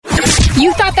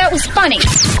was funny.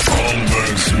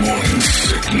 Holmberg's morning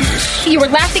sickness. You were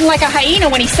laughing like a hyena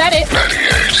when he said it.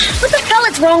 98. What the hell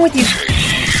is wrong with you?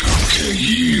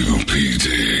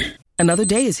 KUPD. Another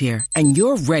day is here, and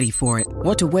you're ready for it.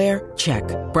 What to wear? Check.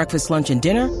 Breakfast, lunch, and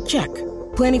dinner? Check.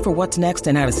 Planning for what's next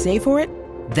and how to save for it?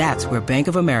 That's where Bank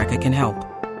of America can help.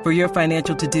 For your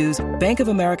financial to-dos, Bank of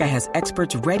America has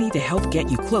experts ready to help get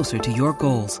you closer to your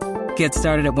goals. Get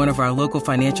started at one of our local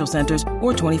financial centers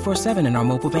or 24/7 in our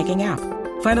mobile banking app.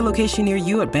 Find a location near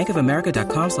you at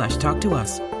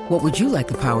bankofamerica.com/talktous. What would you like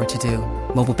the power to do?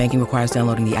 Mobile banking requires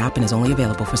downloading the app and is only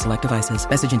available for select devices.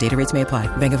 Message and data rates may apply.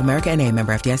 Bank of America NA,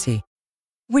 member FDIC.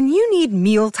 When you need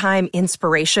mealtime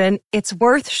inspiration, it's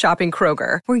worth shopping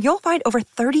Kroger, where you'll find over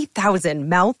 30,000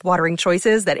 mouth-watering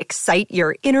choices that excite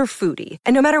your inner foodie.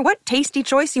 And no matter what tasty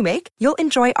choice you make, you'll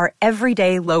enjoy our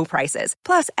everyday low prices,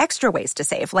 plus extra ways to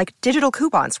save, like digital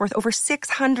coupons worth over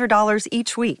 $600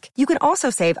 each week. You can also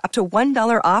save up to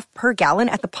 $1 off per gallon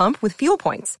at the pump with fuel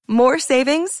points. More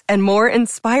savings and more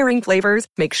inspiring flavors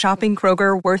make shopping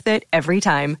Kroger worth it every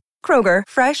time. Kroger,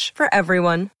 fresh for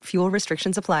everyone. Fuel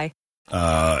restrictions apply.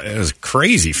 It was a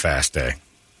crazy fast day.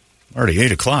 Already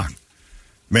 8 o'clock.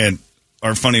 Man,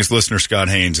 our funniest listener, Scott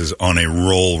Haynes, is on a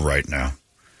roll right now.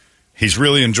 He's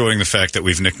really enjoying the fact that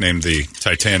we've nicknamed the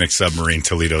Titanic submarine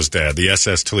Toledo's Dad. The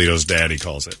SS Toledo's Dad, he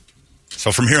calls it.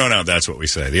 So from here on out, that's what we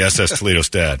say. The SS Toledo's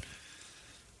Dad.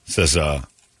 Says, the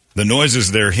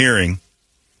noises they're hearing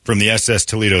from the SS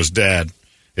Toledo's Dad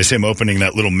is him opening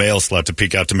that little mail slot to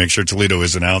peek out to make sure Toledo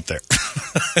isn't out there.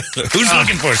 Who's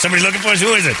looking for us? Somebody's looking for us?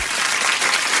 Who is it?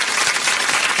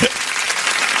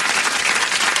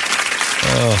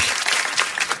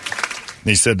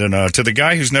 He said, to the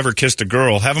guy who's never kissed a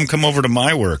girl, have him come over to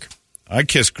my work. I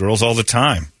kiss girls all the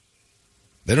time.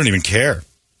 They don't even care.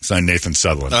 Signed Nathan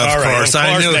Sutherland. Of course,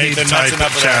 I knew he'd type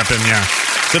Chapin, yeah.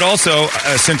 Said also,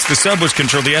 since the sub was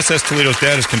controlled, the SS Toledo's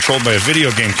Dad is controlled by a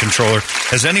video game controller.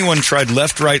 Has anyone tried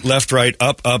left, right,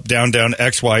 up, down,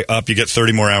 X, Y, up? You get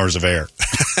 30 more hours of air.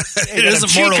 It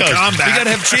isn't Mortal Kombat. You got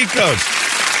to have cheat codes.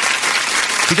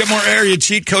 You get more air, you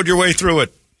cheat code your way through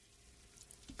it.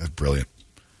 That's brilliant.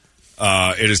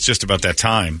 It is just about that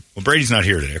time. Well, Brady's not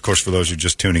here today. Of course, for those who are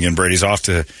just tuning in, Brady's off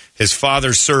to his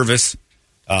father's service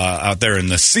out there in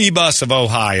the C-Bus of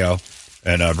Ohio.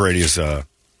 And Brady is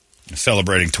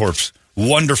celebrating Torp's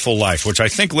wonderful life, which I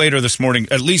think later this morning,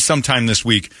 at least sometime this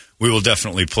week, we will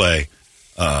definitely play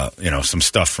some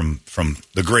stuff from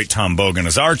the great Tom Bogan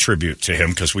as our tribute to him,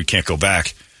 because we can't go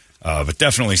back. But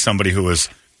definitely somebody who was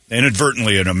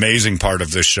inadvertently an amazing part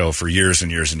of this show for years and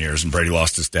years and years. And Brady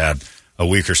lost his dad a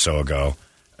week or so ago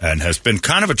and has been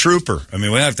kind of a trooper. I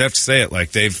mean, we have to say it.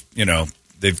 Like they've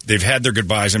had their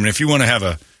goodbyes. I mean, if you want to have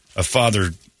a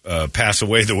father pass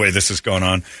away the way this has gone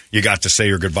on, you got to say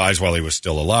your goodbyes while he was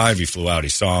still alive. He flew out, he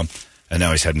saw him, and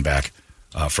now he's heading back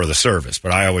for the service.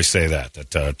 But I always say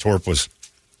that Torp was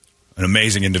an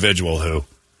amazing individual who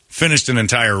finished an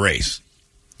entire race.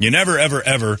 You never, ever,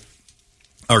 ever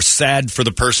are sad for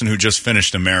the person who just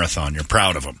finished a marathon. You're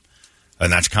proud of him.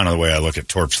 And that's kind of the way I look at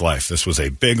Torp's life. This was a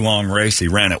big, long race. He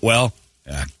ran it well.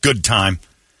 Good time.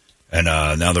 And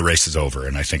now the race is over.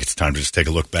 And I think it's time to just take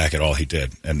a look back at all he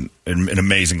did. And an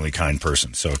amazingly kind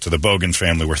person. So to the Bogan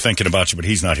family, we're thinking about you, but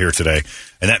he's not here today.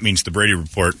 And that means the Brady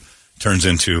Report turns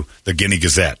into the Guinea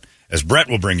Gazette, as Bret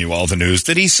will bring you all the news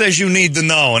that he says you need to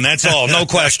know. And that's all. No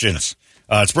questions.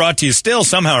 It's brought to you still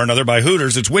somehow or another by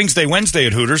Hooters. It's Wings Day Wednesday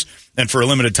at Hooters. And for a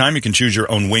limited time, you can choose your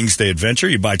own Wings Day adventure.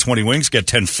 You buy 20 wings, get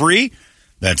 10 free.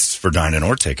 That's for dine-in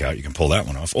or takeout. You can pull that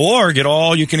one off. Or get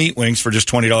all-you-can-eat wings for just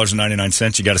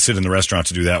 $20.99. You got to sit in the restaurant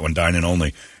to do that one, dine-in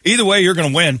only. Either way, you're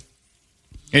going to win.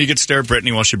 And you get to stare at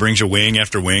Brittany while she brings you wing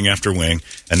after wing after wing,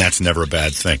 and that's never a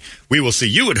bad thing. We will see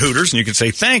you at Hooters, and you can say,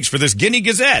 thanks for this Guinea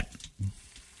Gazette.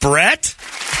 Bret?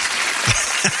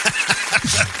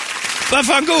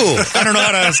 Bafangul. I don't know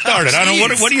how to start it. I don't.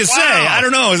 What do you say? I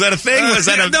don't know. Is that a thing? Is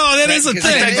that a no? That is a thing.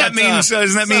 That means.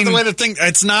 Does that mean the way to think?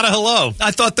 It's not a hello.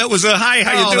 I thought that was a hi.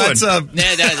 How you doing? That's a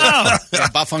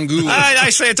Bafangul. I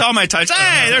say it to all my times.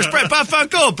 Hey, there's Bret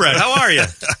Bafangul. Bret, how are you?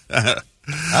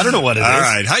 I don't know what it is. All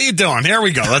right, how you doing? Here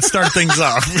we go. Let's start things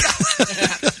off.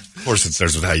 Of course, it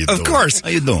starts with how you doing. Of course. How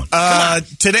you doing?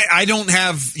 Today, I don't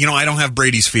have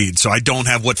Brady's feed, so I don't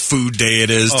have what food day it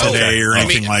is today or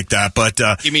anything like that. But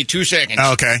give me 2 seconds.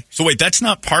 Okay. So wait, that's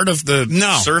not part of the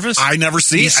service? I never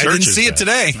see it. I didn't see it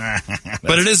today.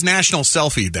 But it is National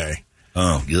Selfie Day.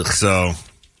 Oh, so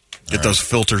get those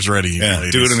filters ready. Yeah,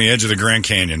 do it on the edge of the Grand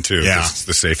Canyon too. Yeah, it's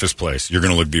the safest place. You're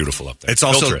going to look beautiful up there. It's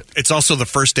also the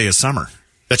first day of summer.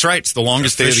 That's right. It's the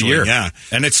longest day of the year. Yeah,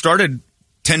 and it started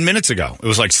 10 minutes ago. It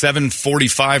was like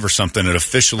 7:45 or something, and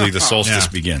officially the solstice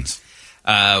begins.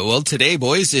 Well, today,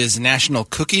 boys, is National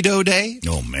Cookie Dough Day,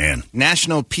 Oh, man.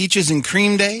 National Peaches and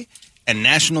Cream Day, and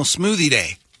National Smoothie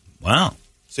Day. Wow.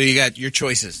 So you got your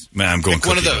choices. Man, I'm going Pick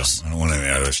one of cookie those. dough. I don't want any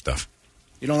other stuff.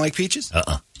 You don't like peaches?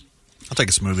 Uh-uh. I'll take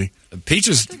a smoothie.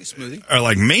 Peaches Take a smoothie. are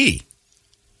like me.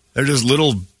 They're just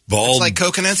little bald. It's like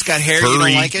coconuts, got hair, furry, you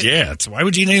don't like it? Yeah. Why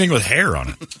would you eat anything with hair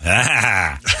on it?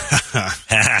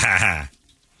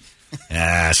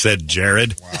 Said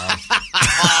Jared. Oh,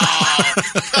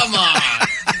 come on.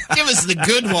 Give us the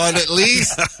good one, at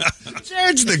least.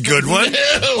 Jared's the good one.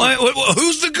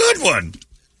 Who's the good one?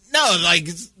 No, like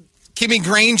Kimmy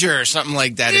Granger or something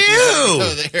like that. If Ew. you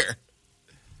go there.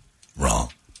 Wrong.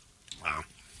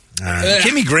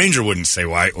 Kimmy Granger wouldn't say,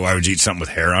 why would you eat something with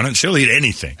hair on it? She'll eat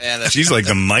anything. Yeah, She's like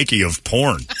the Mikey of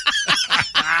porn.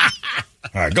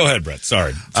 All right, go ahead, Brett.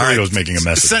 Sorry. I was making a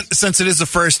mess of it. Since it is the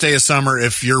first day of summer,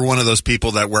 if you're one of those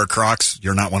people that wear Crocs,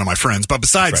 you're not one of my friends. But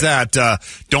besides that,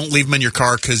 don't leave them in your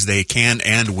car because they can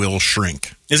and will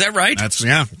shrink. Is that right?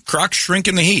 Crocs shrink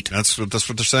in the heat. That's what they're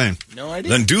saying. No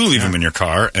idea. Then do leave them in your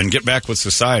car and get back with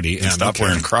society and stop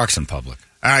wearing Crocs in public.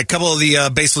 All right, a couple of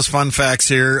the baseless fun facts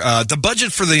here. The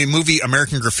budget for the movie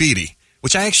American Graffiti,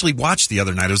 which I actually watched the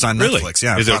other night. It was on Netflix.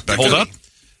 Yeah, Is it hold up?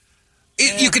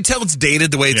 You can tell it's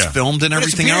dated the way it's filmed and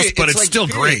everything else, but it's still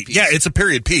great. Piece. Yeah, it's a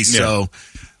period piece. So,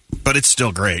 but it's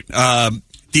still great. The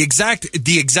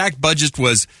exact budget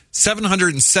was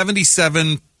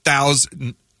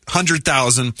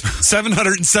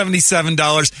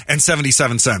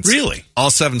 $777,777.77. Really? All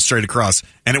seven straight across,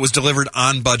 and it was delivered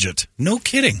on budget. No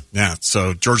kidding. Yeah.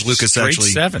 So George Lucas Straight actually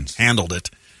sevens. handled it.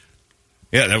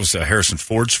 Yeah, that was Harrison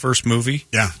Ford's first movie.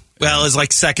 Yeah. Well, it's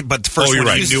like second, but the first you're one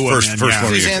right. you knew First one.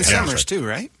 Suzanne Summers, too,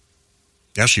 right?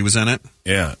 Yeah, she was in it.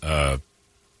 Yeah,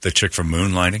 the chick from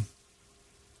Moonlighting.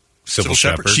 Sybil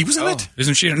Shepherd. She was in it?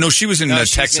 Isn't she? No, she was in the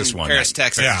she's Texas in one. Paris,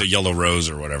 Texas. The Yellow Rose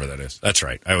or whatever that is. That's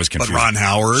right. I was confused. But Ron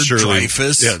Howard,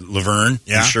 Dreyfus. Yeah, Laverne.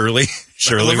 Yeah. And Shirley.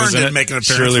 Shirley Laverne was in didn't it. make an appearance,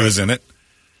 Shirley but- was in it.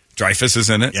 Dreyfus is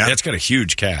in it. Yeah. It's got a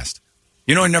huge cast.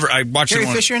 You know, I watched Carrie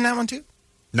it. Fisher in that one, too?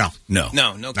 No. No,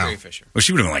 Carrie Fisher. Well,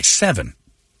 she would have been like 7.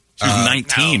 She was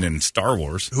 19 in Star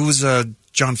Wars. Who was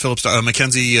John Phillips?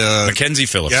 Mackenzie. Mackenzie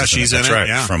Phillips. Yeah, is she's in That's it. right.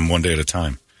 Yeah. From One Day at a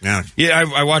Time. Yeah. Yeah,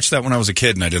 I watched that when I was a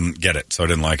kid and I didn't get it, so I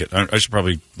didn't like it. I should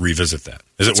probably revisit that.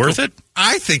 Is it worth it?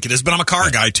 I think it is, but I'm a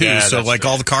car guy too, so that's like fair.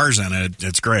 all the cars in it,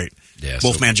 it's great. Yeah, so-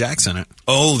 Wolfman Jack's in it.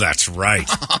 Oh, that's right.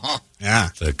 Yeah.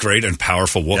 The great and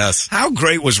powerful wolf. Yes. How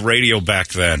great was radio back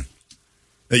then?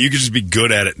 That you could just be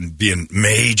good at it and be in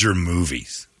major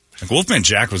movies. Like Wolfman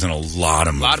Jack was in a lot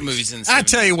of movies. A lot of movies in the I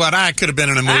tell you what, I could have been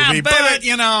in a movie, but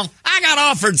you know, I got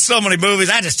offered so many movies,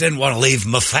 I just didn't want to leave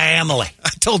my family. I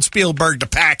told Spielberg to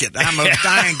pack it.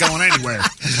 I ain't going anywhere.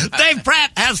 Dave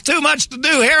Pratt has too much to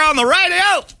do here on the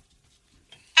radio.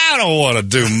 I don't want to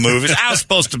do movies. I was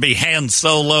supposed to be Han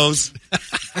Solos.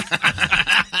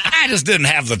 I just didn't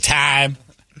have the time.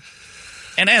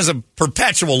 And as a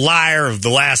perpetual liar of the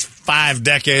last 5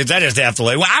 decades, I just have to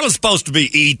lay. Well, I was supposed to be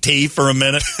E.T. for a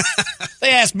minute.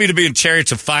 They asked me to be in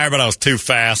Chariots of Fire, but I was too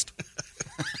fast.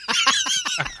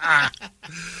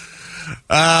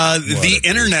 The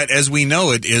internet, as we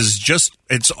know it, is just,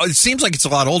 it seems like it's a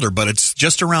lot older, but it's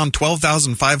just around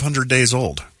 12,500 days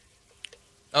old.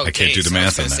 Okay, I can't do the so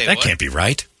math I on was that. gonna say, That what? can't be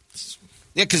right.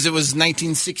 Yeah, because it was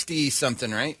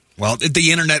 1960-something, right? Well,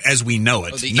 the internet as we know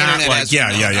it. Oh, the not internet like, as we know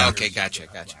it. yeah. Okay, gotcha.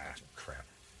 Crap.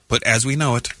 But as we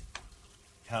know it.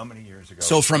 How many years ago?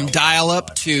 So from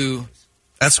dial-up to...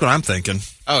 That's what I'm thinking.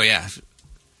 Oh, yeah.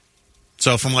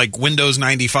 So from like Windows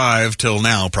 95 till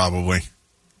now, probably.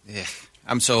 Yeah.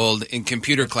 I'm so old. In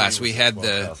computer class, we had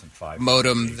the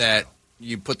modem that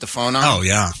you put the phone on. Oh,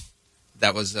 yeah.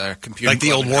 That was our computer. Like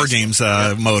the old War Games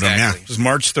modem, exactly. It was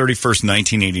March 31st,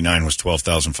 1989 was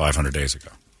 12,500 days ago.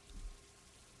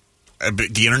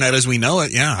 But the internet as we know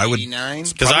it, yeah. I would. 89?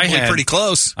 Because I had pretty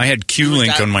close. I had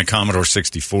Q-Link on my Commodore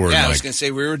 64 Yeah, in I was like going to say,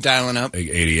 we were dialing up.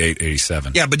 88,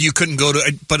 87. Yeah, but you couldn't go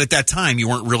to. But at that time, you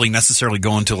weren't really necessarily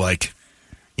going to like,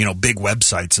 you know, big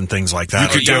websites and things like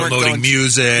that. You could or download downloading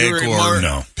music you were or more-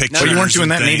 No. pictures. But you weren't doing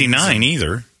that in and things. 89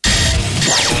 either.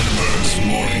 Holmberg's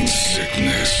Morning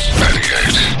Sickness.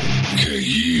 98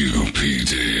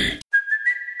 KUPD.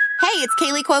 Hey, it's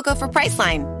Kaylee Cuoco for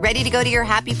Priceline. Ready to go to your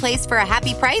happy place for a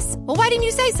happy price? Well, why didn't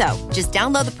you say so? Just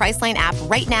download the Priceline app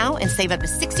right now and save up to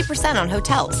 60% on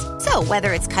hotels. So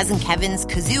whether it's Cousin Kevin's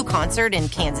Kazoo Concert in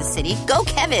Kansas City, go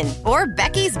Kevin, or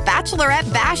Becky's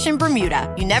Bachelorette Bash in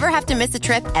Bermuda, you never have to miss a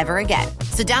trip ever again.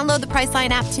 So download the Priceline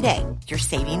app today. Your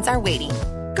savings are waiting.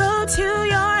 Go to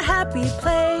your happy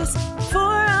place for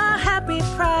a happy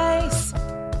price.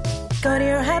 Go to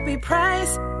your happy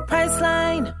price,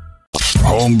 Priceline.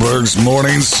 Holmberg's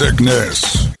Morning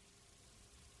Sickness.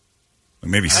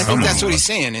 Maybe I some think of that's them what was. he's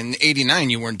saying. In '89,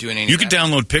 you weren't doing anything. You could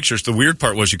download pictures. The weird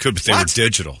part was you could, but they were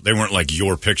digital. They weren't like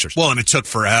your pictures. Well, and it took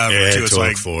forever. It too.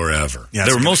 took forever. Yeah,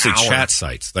 they were like mostly an hour. chat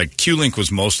sites. Like Q-Link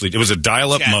was mostly, it was a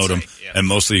dial-up Chat modem, site, yeah. and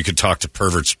mostly you could talk to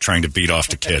perverts trying to beat off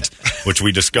to kids, which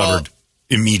we discovered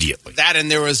immediately. That, and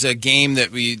there was a game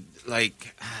that we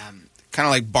like, kind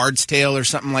of like Bard's Tale or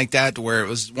something like that, where it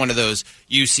was one of those.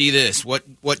 You see this. What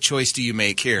choice do you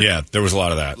make here? Yeah, there was a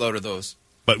lot of that. A load of those.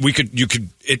 But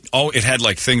it had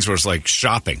like things where it's like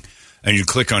shopping, and you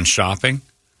click on shopping,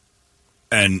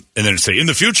 and then it'd say, in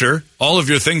the future, all of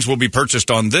your things will be purchased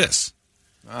on this.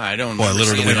 I don't Boy, know.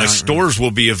 literally, And like stores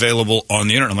will be available on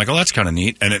the internet. I'm like, oh, that's kind of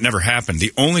neat. And it never happened.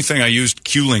 The only thing I used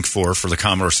Q-Link for the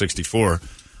Commodore 64,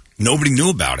 nobody knew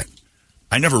about it.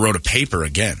 I never wrote a paper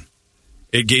again.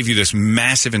 It gave you this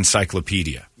massive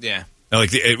encyclopedia. Yeah.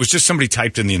 Like it was just somebody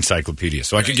typed in the encyclopedia.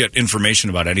 So I could get information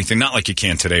about anything, not like you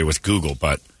can today with Google,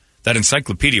 but that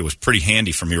encyclopedia was pretty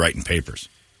handy for me writing papers.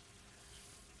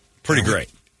 Pretty great.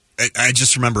 I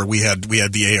just remember we had the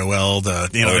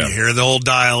AOL, you hear the old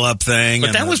dial-up thing.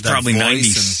 But that was probably voice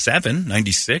 97,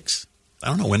 96. I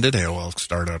don't know, when did AOL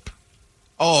start up?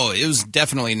 Oh, it was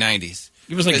definitely 90s.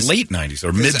 It was like late 90s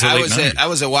or mid to late 90s. I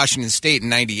was at Washington State in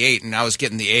 98, and I was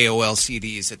getting the AOL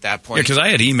CDs at that point. Yeah, because I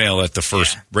had email at the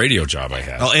first radio job I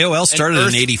had. Well, AOL started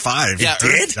in 85. Yeah, it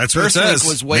did? That's what it Earthlink says.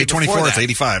 was way May before 24th, that.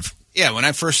 85. Yeah, when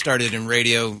I first started in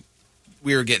radio,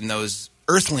 we were getting those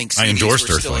Earthlink CDs. I endorsed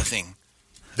were still a Earthlink. thing.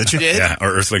 Did you? Did? Yeah,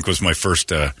 or Earthlink was my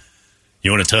first,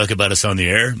 you want to talk about us on the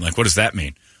air? I'm like, what does that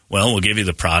mean? Well, we'll give you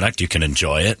the product. You can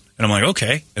enjoy it. And I'm like,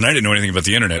 okay. And I didn't know anything about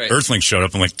the internet. Right. Earthlink showed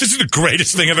up. I'm like, this is the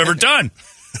greatest thing I've ever done.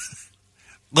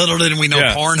 Little did we know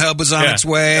Yeah. Pornhub was on Yeah. its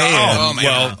way. Oh, man.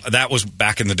 Well, that was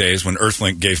back in the days when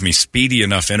Earthlink gave me speedy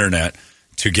enough internet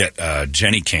to get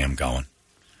Jenny Cam going.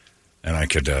 And I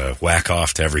could whack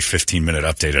off to every 15-minute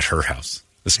update at her house.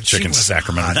 This chick in wasn't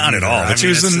Sacramento. hot Not at either. all. I But she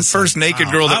mean, was it's the just first like, naked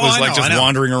wow. girl that Oh, was I like know, just I know.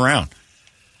 wandering around.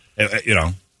 You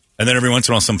know. And then every once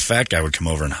in a while some fat guy would come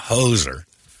over and hose her.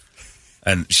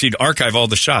 And she'd archive all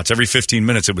the shots. Every 15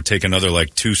 minutes, it would take another,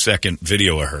 2-second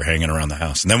video of her hanging around the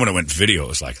house. And then when it went video, it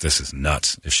was like, this is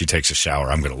nuts. If she takes a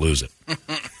shower, I'm going to lose it.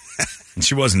 And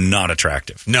she was not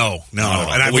attractive. No. Not at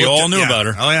all. And But we all knew about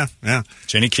her. Oh, yeah.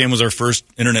 Jenny Kim was our first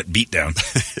internet beatdown.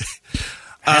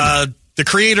 The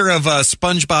creator of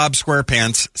SpongeBob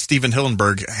SquarePants, Steven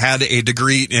Hillenburg, had a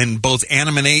degree in both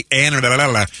animation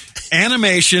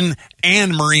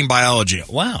and marine biology.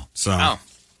 Wow. So, Wow.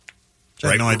 I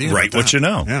had no idea. Right about what that. you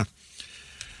know.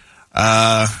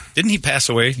 Yeah. Didn't he pass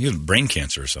away? He had brain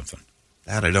cancer or something.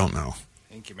 That I don't know.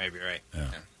 I think you may be right. Yeah.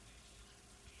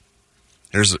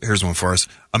 Here's one for us.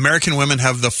 American women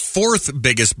have the 4th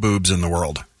biggest boobs in the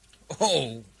world.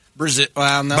 Oh, Brazil.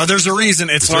 Well, no. But there's a reason.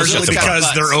 It's largely Brazil's because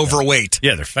got they're butts. overweight.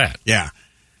 Yeah, they're fat. Yeah.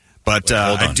 But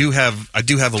Hold on. I do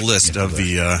have a list of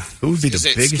the Who would be Is the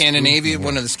it biggest? Scandinavia? boob in the One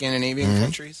world? of the Scandinavian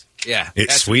countries? Yeah.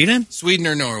 It's That's- Sweden? Sweden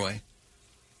or Norway?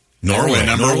 Norway.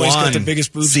 number Norway's got one. the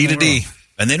biggest boobs C in the to D. world.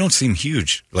 And they don't seem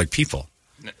huge like people.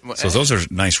 So those are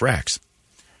nice racks.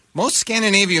 Most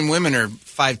Scandinavian women are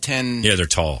 5'10". Yeah, they're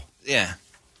tall. Yeah.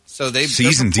 So they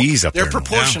C's and D's up They're there.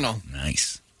 proportional.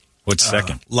 Nice. What's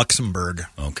second? Luxembourg.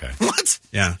 Okay. What?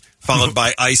 Yeah. Followed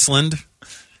by Iceland.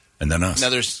 And then us.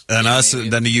 Another. Then us,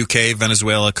 Scandinavian. then the UK,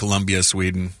 Venezuela, Colombia,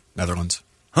 Sweden, Netherlands.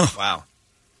 Wow.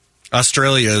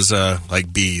 Australia is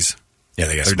like bees. Yeah,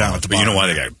 they got They're small down ones, at the but you know why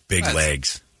bottom. they got big That's-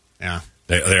 legs? Yeah.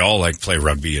 They all play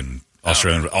rugby and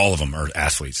Australian. All of them are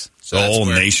athletes. So the that's whole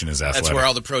where- nation is athletic. That's where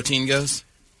all the protein goes?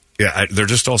 Yeah, they're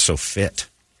just all so fit.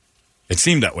 It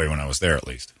seemed that way when I was there, at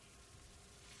least.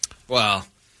 Well,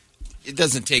 it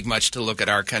doesn't take much to look at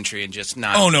our country and just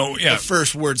not. Oh, no, yeah. The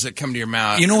first words that come to your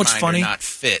mouth. You know what's mind funny? Are not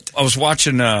fit. I was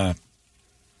watching. I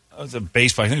was a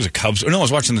baseball. I think it was a Cubs. No, I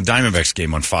was watching the Diamondbacks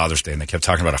game on Father's Day, and they kept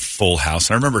talking about a full house.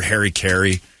 And I remember Harry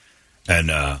Carey and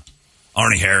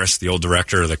Arnie Harris, the old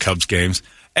director of the Cubs games.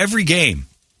 Every game.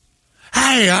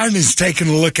 Hey, I'm just taking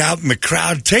a look out in the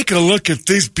crowd, taking a look at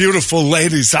these beautiful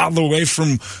ladies all the way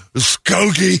from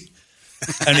Skokie.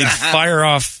 And he'd fire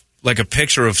off like a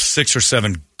picture of 6 or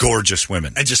 7 gorgeous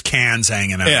women. And just cans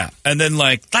hanging out. Yeah. And then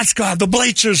let's go. The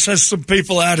bleachers has some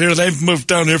people out here. They've moved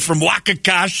down here from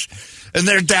Waukesha. And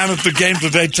they're down at the game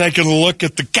today taking a look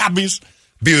at the Cubbies.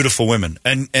 Beautiful women.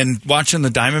 And watching the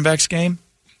Diamondbacks game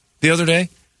the other day,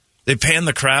 they panned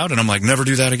the crowd, and I'm like, never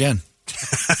do that again.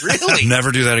 Really?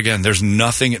 Never do that again.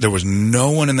 There was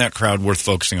no one in that crowd worth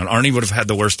focusing on. Arnie would have had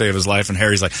the worst day of his life, and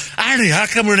Harry's like, Arnie, how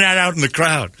come we're not out in the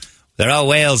crowd? They're all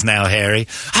whales now, Harry.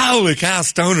 Holy cow,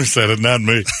 Stoner said it, not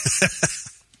me.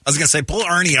 I was going to say, pull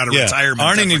Arnie out of retirement.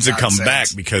 Arnie needs to for come God's back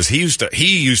sakes. because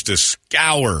he used to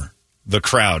scour the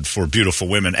crowd for beautiful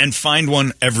women and find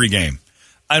one every game.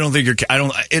 I don't think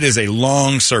it is a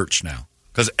long search now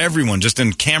because everyone just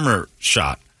in camera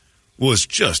shot was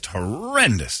just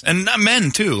horrendous. And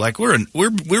men too. Like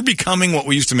we're becoming what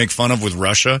we used to make fun of with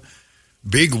Russia.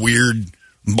 Big, weird,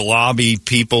 blobby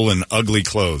people in ugly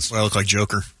clothes. Well, I look like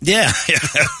Joker. Yeah.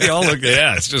 They all look,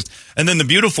 it's just, and then the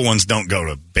beautiful ones don't go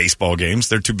to baseball games.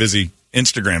 They're too busy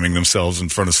Instagramming themselves in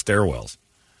front of stairwells.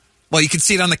 Well, you can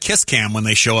see it on the Kiss Cam when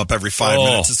they show up every 5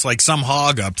 minutes. It's like some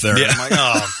hog up there. Yeah. I'm like,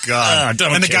 oh, God.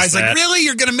 And the guy's like, really?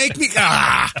 You're going to make me?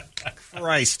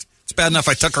 Christ. It's bad enough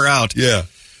I took her out. Yeah.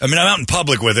 I mean, I'm out in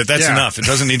public with it. That's enough. It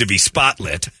doesn't need to be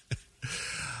spotlit.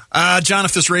 John,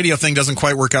 if this radio thing doesn't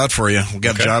quite work out for you, we'll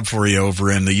get a job for you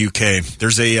over in the UK.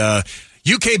 There's a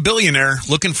UK billionaire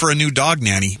looking for a new dog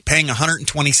nanny, paying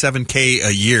 $127K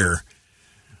a year.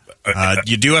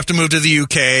 You do have to move to the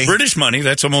UK. British money,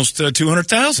 that's almost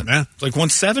 $200,000. Yeah. It's like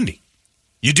 $170.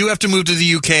 You do have to move to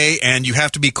the UK, and you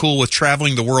have to be cool with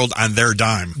traveling the world on their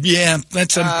dime. Yeah, I'm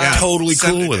totally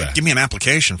cool with that. Give me an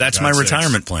application. That's my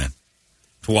retirement plan,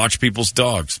 to watch people's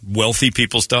dogs, wealthy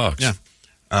people's dogs. Yeah.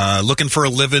 Looking for a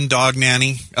live-in dog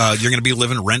nanny. You're going to be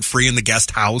living rent-free in the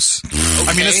guest house.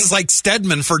 I mean, this is like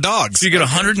Stedman for dogs. So you get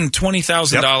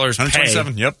 $120,000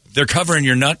 pay. Yep. They're covering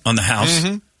your nut on the house.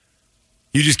 Mm-hmm.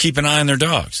 You just keep an eye on their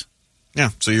dogs. Yeah,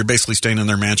 so you're basically staying in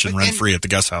their mansion rent-free at the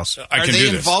guest house. Are they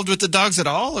involved with the dogs at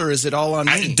all, or is it all on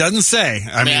me? It doesn't say.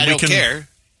 I mean, I don't care.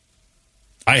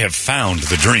 I have found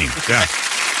the dream. Yeah.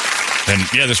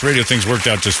 And, this radio thing's worked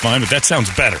out just fine, but that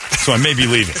sounds better, so I may be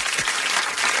leaving.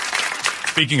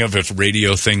 Speaking of if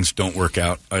radio things don't work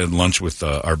out, I had lunch with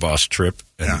our boss, Tripp,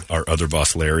 and our other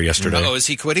boss, Larry, yesterday. Oh, is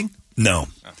he quitting? No.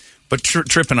 But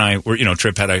Tripp and I were,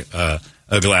 Tripp had a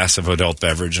glass of adult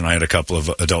beverage, and I had a couple of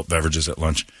adult beverages at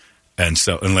lunch. And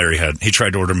Larry he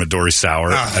tried to order Midori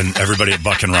Sour, and everybody at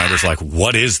Buck and Ryder's like,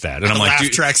 what is that? And I'm like, laugh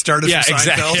track started from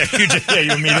Seinfeld. Exactly.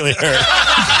 You immediately heard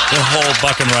the whole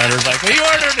Buck and Ryder's like, he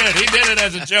ordered it. He did it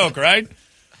as a joke, right?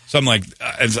 So I'm like,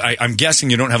 I'm guessing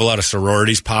you don't have a lot of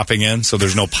sororities popping in, so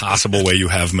there's no possible way you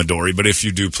have Midori. But if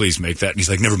you do, please make that. And he's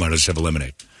like, never mind, I'll just have a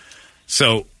lemonade.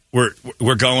 So we're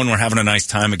going, we're having a nice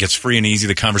time. It gets free and easy.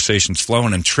 The conversation's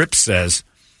flowing. And Tripp says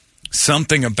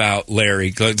something about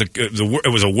Larry.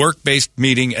 It was a work-based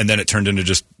meeting, and then it turned into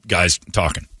just guys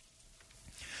talking.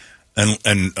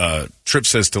 And Tripp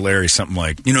says to Larry something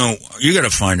like, you got to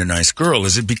find a nice girl.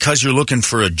 Is it because you're looking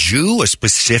for a Jew, a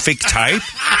specific type?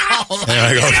 And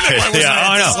I go, okay.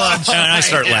 I know. And I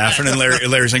start laughing, and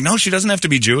Larry's like, no, she doesn't have to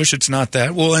be Jewish. It's not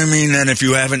that. Well, I mean, then if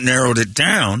you haven't narrowed it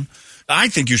down, I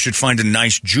think you should find a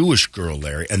nice Jewish girl,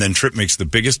 Larry. And then Tripp makes the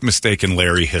biggest mistake in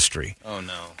Larry history. Oh,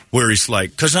 no. Where he's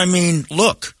like, because, I mean,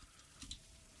 look.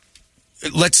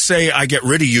 Let's say I get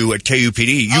rid of you at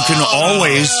KUPD. You can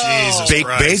always bake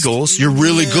bagels. You're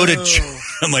really good at...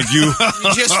 I'm like, you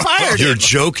just fired You're him.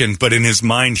 joking, but in his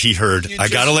mind he heard, I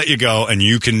got to let you go, and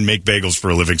you can make bagels for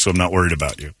a living, so I'm not worried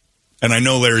about you. And I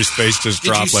know Larry's face just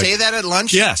dropped. Did you say that at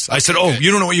lunch? Yes. I said,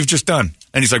 you don't know what you've just done.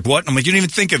 And he's like, what? I'm like, you didn't even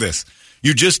think of this.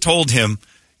 You just told him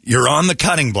you're on the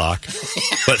cutting block,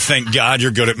 but thank God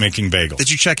you're good at making bagels. Did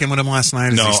you check in with him last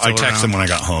night? No, I texted him when I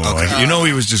got home. Okay. Like,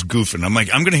 he was just goofing. I'm like,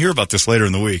 I'm going to hear about this later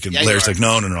in the week. And Larry's like,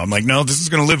 no. I'm like, no, this is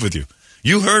going to live with you.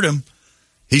 You heard him.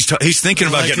 He's thinking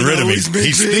about getting rid of me.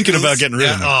 He's thinking about getting rid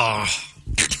of me. Oh.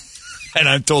 And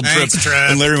I told Tripp,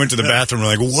 and Larry went to the bathroom.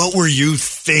 We're like, what were you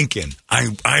thinking? I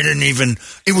didn't even,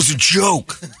 it was a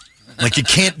joke. Like, you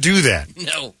can't do that.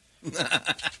 No.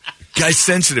 Guy's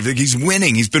sensitive. He's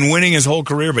winning. He's been winning his whole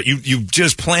career, but you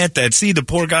just plant that seed. The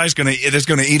poor guy's going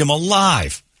to eat him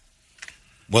alive.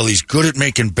 Well, he's good at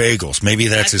making bagels. Maybe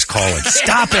that's his calling.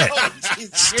 Stop it.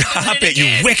 Stop it,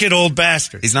 you wicked old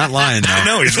bastard. He's not lying, though.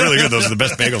 No, he's really good. Those are the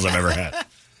best bagels I've ever had.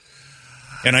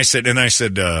 And I said,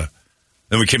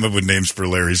 then we came up with names for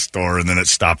Larry's store, and then it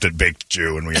stopped at Baked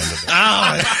Jew, and we ended up.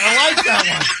 I like that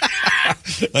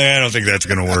one. I don't think that's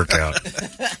going to work out.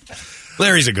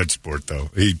 Larry's a good sport, though.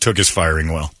 He took his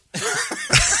firing well.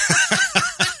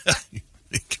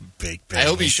 I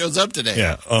hope he shows up today.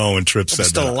 Yeah. Oh, and Tripp said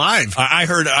still that. alive. I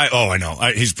heard. I know.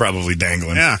 He's probably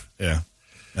dangling. Yeah.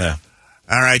 Yeah.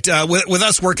 All right. With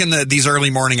us working these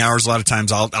early morning hours, a lot of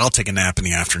times I'll take a nap in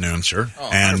the afternoon. Sure.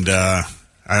 And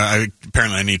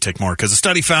apparently I need to take more because a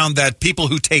study found that people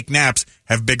who take naps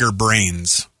have bigger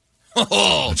brains.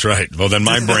 Oh. That's right. Well, then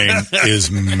my brain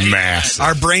is massive.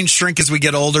 Our brains shrink as we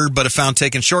get older, but have found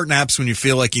taking short naps when you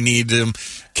feel like you need them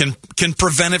can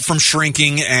prevent it from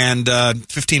shrinking, and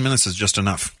 15 minutes is just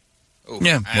enough. Ooh.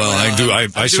 Yeah. Well, I do.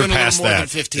 I surpass more that. Than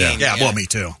 15. Yeah, well, me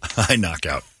too. I knock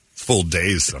out full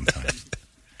days sometimes.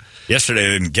 Yesterday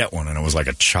I didn't get one, and I was like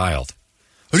a child.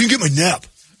 I didn't get my nap.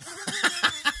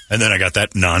 And then I got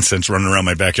that nonsense running around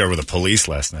my backyard with the police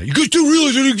last night. You guys do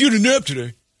realize I didn't get a nap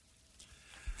today.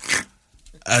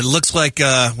 It looks like,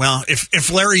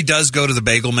 if Larry does go to the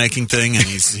bagel making thing and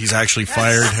he's actually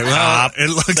fired,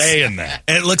 saying that.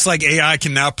 It looks like AI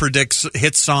can now predict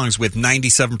hit songs with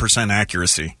 97%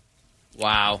 accuracy.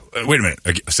 Wow. Wait a minute.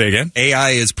 Say again?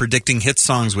 AI is predicting hit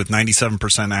songs with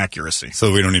 97% accuracy.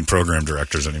 So we don't need program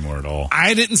directors anymore at all.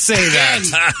 I didn't say that.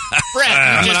 Brett,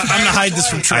 I'm going to hide this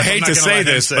from Trump. I hate to say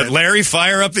this, but Larry,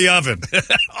 fire up the oven.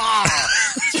 Oh,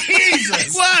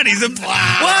 Jesus. What? He's a...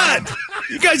 What?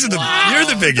 You guys are you're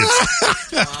the biggest.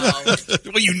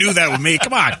 Well, you knew that with me.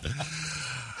 Come on.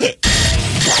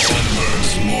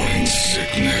 Holmberg's Morning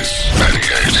Sickness.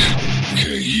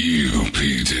 98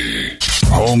 KUPD.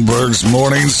 Holmberg's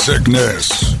Morning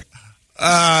Sickness.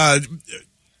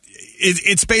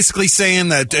 It's basically saying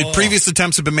that previous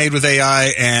attempts have been made with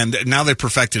AI, and now they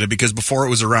perfected it, because before it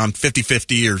was around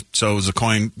 50-50 or so. It was a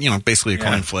coin, basically a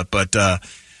coin flip. But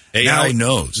AI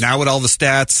knows. Now with all the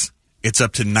stats, it's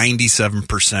up to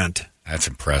 97%. That's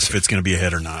impressive. If it's going to be a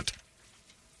hit or not.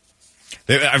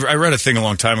 I read a thing a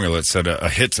long time ago that said a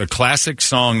classic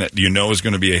song that you know is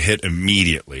going to be a hit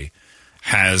immediately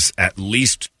has at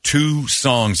least 2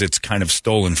 songs it's kind of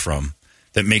stolen from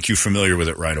that make you familiar with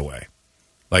it right away.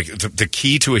 Like, the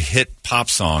key to a hit pop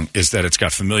song is that it's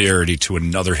got familiarity to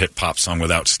another hit pop song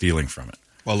without stealing from it.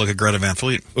 Well, look at Greta Van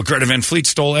Fleet. Well, Greta Van Fleet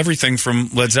stole everything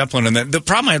from Led Zeppelin. And the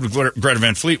problem I had with Greta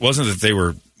Van Fleet wasn't that they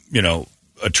were,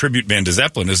 a tribute band to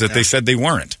Zeppelin, is that they said they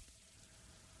weren't.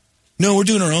 No, we're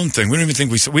doing our own thing. We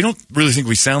don't really think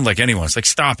we sound like anyone. It's like,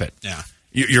 stop it. Yeah.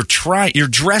 You're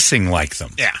dressing like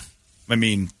them. Yeah. I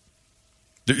mean,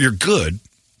 you're good.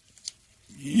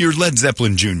 You're Led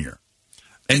Zeppelin Jr.,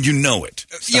 and you know it.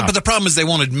 Stop. Yeah, but the problem is they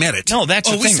won't admit it. No, that's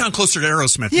the thing. We sound closer to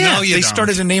Aerosmith. Yeah, no, they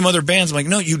started to name other bands. I'm like,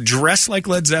 no, you dress like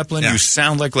Led Zeppelin, you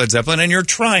sound like Led Zeppelin, and you're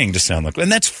trying to sound like,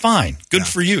 and that's fine. Good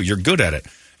for you. You're good at it.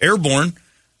 Airborne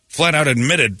flat out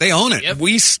admitted they own it. Yep.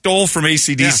 We stole from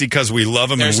AC/DC because we love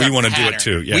them and we want to do it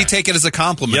too. Yeah. We take it as a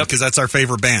compliment because that's our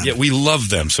favorite band. Yeah, we love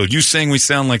them. So you saying we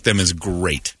sound like them is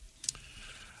great.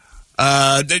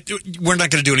 We're not going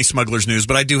to do any smugglers news,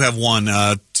 but I do have one.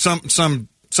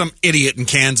 Some idiot in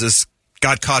Kansas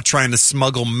got caught trying to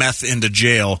smuggle meth into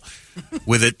jail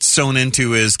with it sewn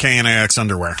into his KNIX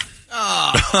underwear.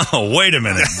 Oh, wait a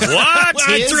minute. What?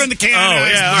 I threw in the KNIX. Oh,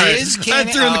 yeah, all right. I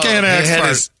threw in the KNIX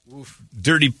part.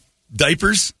 Dirty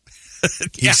diapers?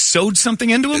 He sewed something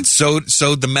into him? Sewed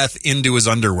the meth into his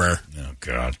underwear. Oh,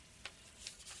 God.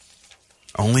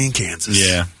 Only in Kansas.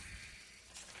 Yeah.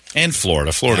 And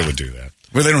Florida. Florida would do that.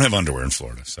 Well, they don't have underwear in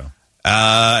Florida, so.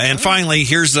 And finally,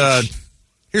 here's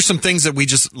some things that we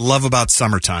just love about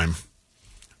summertime.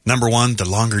 Number 1, the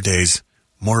longer days,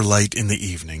 more light in the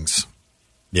evenings.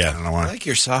 Yeah. I don't know why. I like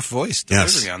your soft voice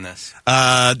delivery on this.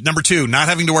 Number 2, not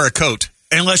having to wear a coat.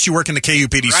 Unless you work in the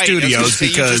KUPD studios,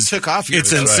 because took off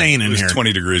it's insane in here. It was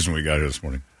 20 degrees when we got here this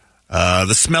morning.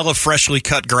 The smell of freshly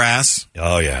cut grass.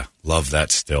 Oh, yeah. Love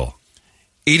that still.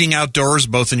 Eating outdoors,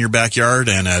 both in your backyard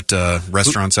and at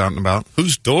restaurants out and about.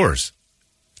 Whose doors?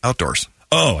 Outdoors.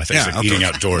 Oh, I think you said eating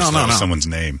outdoors. No. Someone's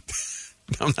name.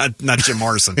 No, not Jim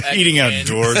Morrison. Eating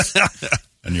outdoors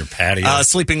on your patio.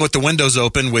 Sleeping with the windows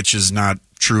open, which is not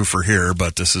true for here,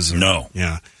 but this is... No.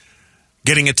 Yeah.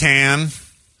 Getting a tan.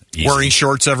 Easy. Wearing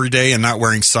shorts every day and not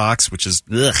wearing socks, which is...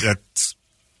 it's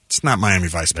not Miami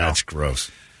Vice, pal. That's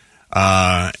gross.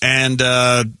 And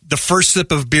the first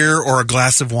sip of beer or a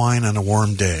glass of wine on a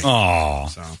warm day. Oh.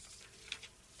 So,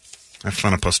 have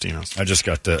fun at Postinos. I just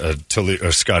got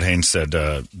Scott Haynes said,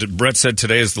 Bret said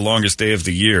today is the longest day of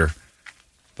the year,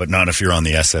 but not if you're on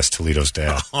the SS Toledo's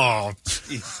dad. Oh,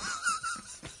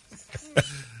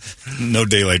 no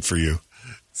daylight for you.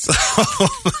 So,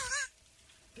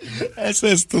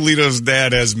 SS Toledo's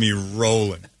dad has me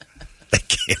rolling. I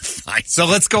can't find. So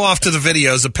let's go off to the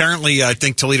videos. Apparently, I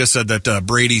think Toledo said that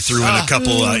Brady threw in a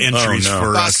couple entries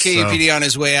for Boss us. KUPD on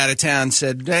his way out of town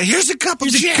said, "Here's a couple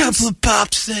of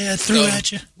pops I threw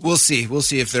at you." We'll see. We'll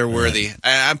see if they're worthy.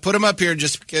 I put them up here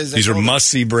just because these are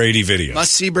must-see Brady videos.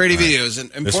 Must-see Brady videos,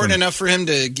 and important enough for him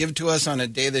to give to us on a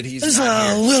day that he's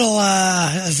not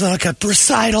here. It's like a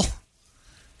recital.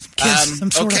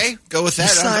 Okay, go with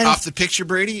that. Off the picture,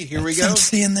 Brady. Here we go. I'm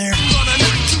seeing there.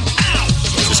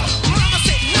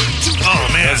 Oh,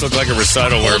 man. It does look like a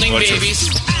recital where a bunch babies.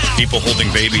 of people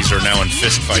holding babies are now in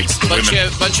fist fights. The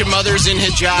bunch of mothers in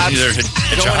hijabs. Either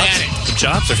going at it.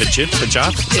 Hijabs or hijabs?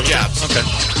 Hijabs. Okay.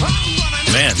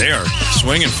 Man, they are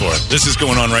swinging for it. This is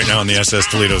going on right now in the SS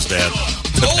Toledo's dad.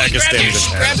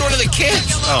 Grabbed one of the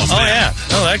kids. Oh, yeah.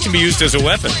 Oh, that can be used as a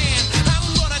weapon.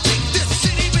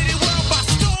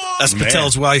 That's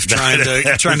Patel's wife trying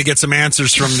to get some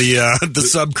answers from the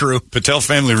sub crew. Patel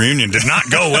family reunion did not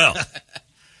go well.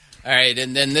 All right,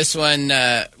 and then this one,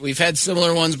 we've had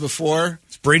similar ones before.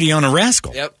 It's Brady on a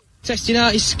rascal. Yep. Testing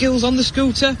out his skills on the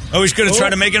scooter. Oh, he's going to try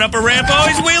to make it up a ramp. Oh,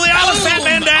 he's wheeling out. Fat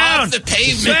man down. Off the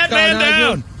pavement. Fat man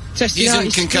down. Testing He's out in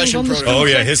his concussion skills on the protocol. Oh,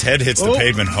 yeah, his head hits the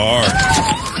pavement hard.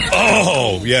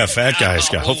 Oh, yeah, fat guy's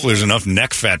got. Hopefully there's enough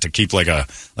neck fat to keep like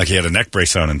he had a neck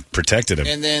brace on and protected him.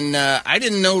 And then I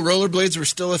didn't know rollerblades were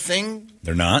still a thing,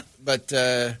 They're not? but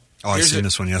I seen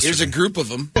this one yesterday. Here's a group of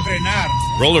them.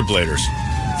 Rollerbladers.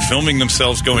 Filming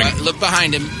themselves going... Look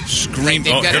behind him. Scream.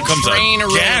 They've Oh, got here comes train a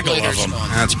of gaggle of rollerbladers them. on.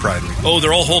 That's Pride Week. Oh,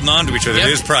 they're all holding on to each other. Yep.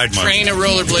 It is Pride Month. Train of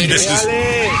rollerbladers. This is-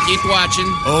 Keep watching.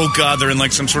 Oh, God, they're in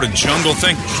like some sort of jungle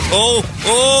thing. Oh,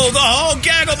 the whole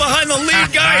gaggle behind the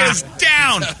lead guy is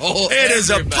down. It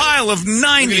is a pile of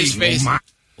 90. Look at his face.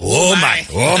 Oh, my.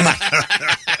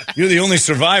 You're the only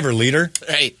survivor, leader.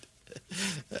 Right.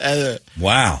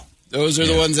 Wow. Those are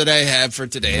the ones that I have for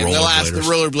today. And the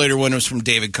rollerblader one was from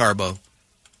David Carbo.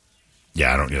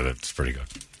 Yeah, that's pretty good.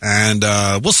 And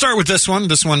we'll start with this one.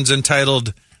 This one's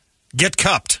entitled Get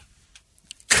Cupped.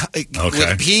 Okay.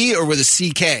 With P or with a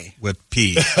CK? With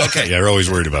P. Okay. Yeah, you're always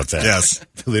worried about that. Yes.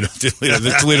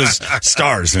 Toledo's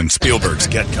stars and Spielberg's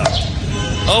Get Cupped.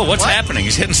 Oh, what's happening?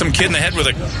 He's hitting some kid in the head with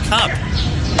a cup.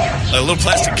 A little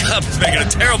plastic cup is making a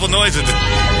terrible noise.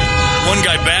 One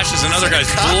guy bashes another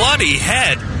guy's bloody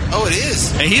head. Oh, it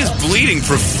is. And he is bleeding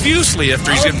profusely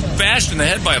after he's getting bashed in the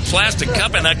head by a plastic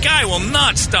cup, and that guy will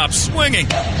not stop swinging.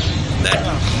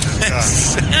 That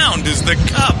sound is the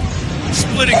cup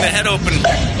splitting the head open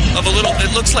of a little...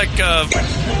 It looks like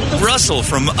Russell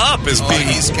from Up is being...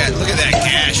 He's got... Look at that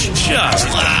gash.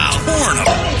 Just torn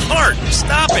apart.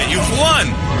 Stop it. You've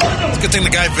won. It's a good thing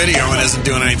the guy videoing isn't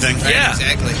doing anything. Right, Yeah.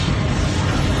 exactly.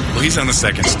 Well, he's on the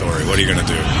second story. What are you going to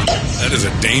do? That is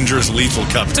a dangerous, lethal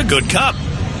cup. It's a good cup.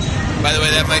 By the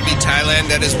way, that might be Thailand.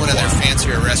 That is one of their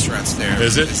fancier restaurants there.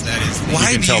 Is it? That is.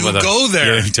 Why do you go there?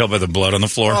 Yeah, you can tell by the blood on the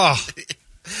floor. Oh.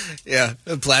 Yeah,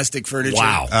 the plastic furniture.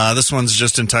 Wow. This one's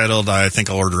just entitled, I think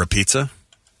I'll order a pizza.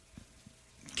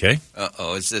 Okay.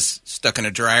 Uh-oh, is this stuck in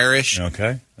a dryer-ish?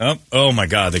 Okay. Oh, my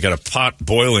God. They got a pot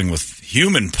boiling with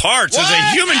human parts. What? There's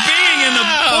a human being in the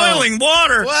boiling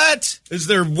water. What? Is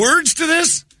there words to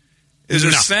this? Is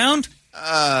there sound?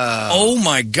 Oh,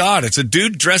 my God. It's a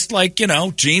dude dressed like,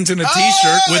 jeans and a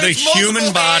T-shirt with a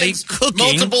human body cooking.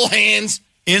 Multiple hands.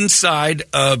 Inside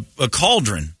a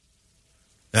cauldron.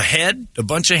 A head, a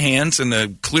bunch of hands,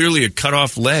 and clearly a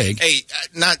cut-off leg. Hey,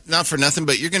 not for nothing,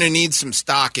 but you're going to need some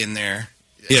stock in there.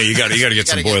 Yeah, you got to get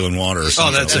some boiling water or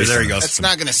something. Oh, that's it. There you go. That's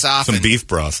not going to soften. Some beef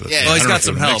broth. Yeah. Oh, he's got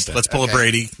some help. Let's pull a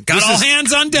Brady. Got all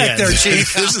hands on deck there,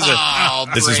 Chief. This is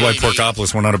why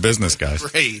Porkopolis went out of business, guys.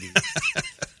 Brady.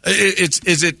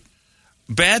 Is it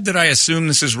bad that I assume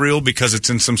this is real because it's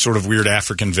in some sort of weird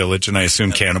African village and I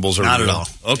assume cannibals are Not real? at all.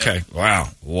 Okay. Yeah.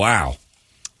 Wow.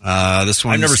 This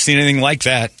one. I've never seen anything like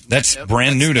that. That's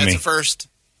brand new to me. That's a first.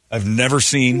 I've never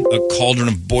seen a cauldron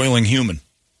of boiling human.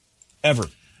 Ever.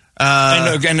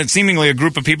 And it's seemingly a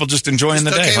group of people just enjoying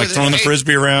the day, like throwing the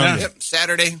frisbee around. Yep,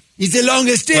 Saturday. It's the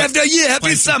longest day of the year.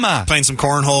 Happy summer. Playing some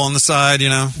cornhole on the side,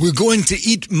 We're going to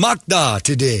eat makda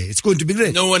today. It's going to be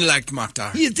great. No one liked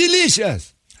Maktar. It's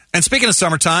delicious. And speaking of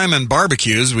summertime and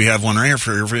barbecues, we have one right here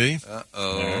for you.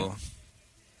 Uh-oh.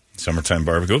 Summertime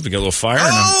barbecue. They got a little fire.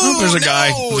 There's a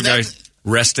guy. There's a guy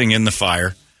resting in the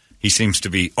fire. He seems to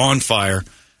be on fire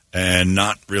and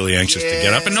not really anxious to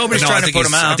get up. And nobody's trying to put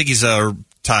him out. I think he's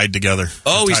tied together.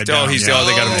 Oh, they got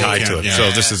him tied to it. Yeah.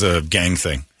 So this is a gang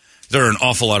thing. There are an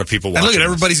awful lot of people watching. And look at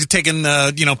everybody's taking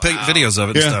videos of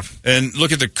it and stuff. And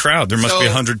look at the crowd. There must be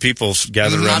 100 people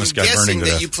gathered around this guy burning to I'm guessing that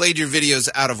death. you played your videos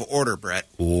out of order, Brett.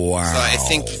 Wow. So I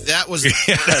think that was the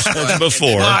first one.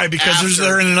 Before. Why? Because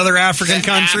they're in another African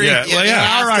country? Yeah. Well,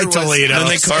 yeah. All right, Toledo. And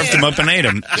they carved him up and ate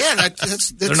him. Yeah,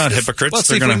 They're not hypocrites. Let's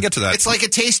see if we can get to that. It's like a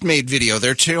taste-made video.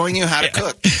 They're showing you how to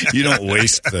cook. You don't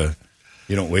waste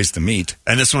the meat.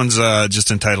 And this one's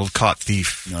just entitled Caught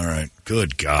Thief. All right.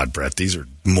 Good God, Brett. These are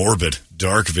morbid,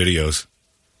 dark videos.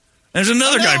 There's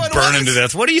another guy burning to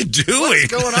death. What are you doing? What's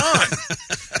going on?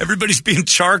 Everybody's being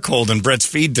charcoaled in Brett's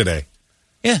feed today.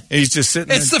 Yeah. He's just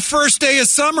sitting It's the first day of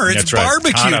summer. It's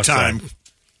barbecue time.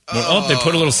 Oh, they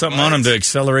put a little something on him to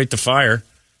accelerate the fire.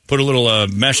 Put a little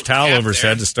mesh towel over his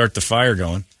head to start the fire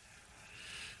going.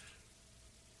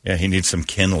 Yeah, he needs some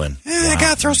kindling. I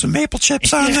got to throw some maple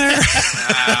chips on there.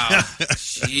 Wow.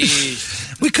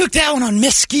 Jeez. We cooked that one on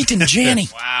mesquite and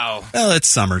Janny. Wow. Well, it's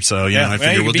summer, so I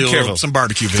figure we'll do some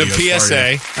barbecue videos. It's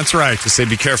a PSA. That's right. To say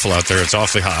be careful out there. It's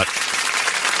awfully hot.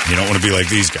 You don't want to be like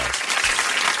these guys.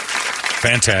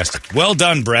 Fantastic. Well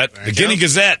done, Brett. The Guinea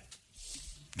Gazette.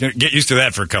 Get used to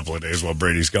that for a couple of days while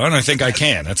Brady's gone. I think I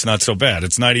can. That's not so bad.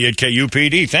 It's 98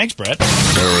 KUPD. Thanks, Bret.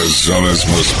 Arizona's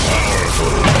most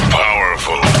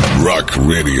powerful rock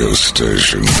radio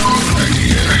station.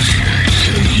 98